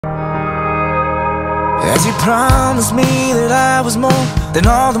As you promised me that I was more than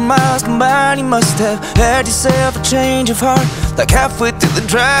all the miles combined, you must have had yourself a change of heart, like halfway through the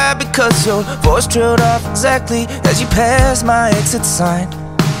drive, because your voice trailed off exactly as you passed my exit sign.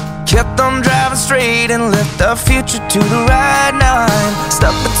 Kept on driving straight and left the future to the right. Now I'm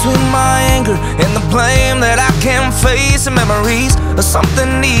stuck between my anger and the blame that I can't face, and memories of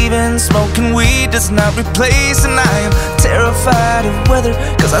something even smoking weed does not replace. And I am terrified of weather,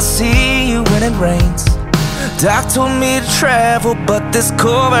 cause I see you when it rains. Doc told me to travel, but this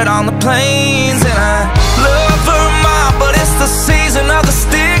Corvette on the plains. And I love Vermont, but it's the season of the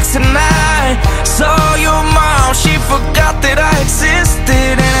sticks. And I saw your mom, she forgot that I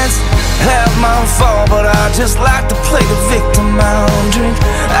existed. And it's half my fault, but I just like to play the victim. I don't drink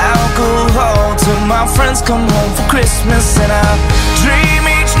alcohol till my friends come home for Christmas. And I dream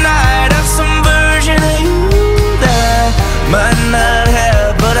each night of some version of you that I might not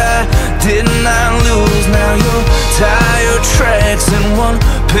have, but I did not lose. Now your tire tracks in one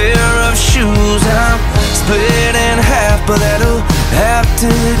pair of shoes, and I'm split in half, but that'll have to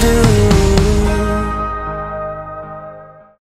do.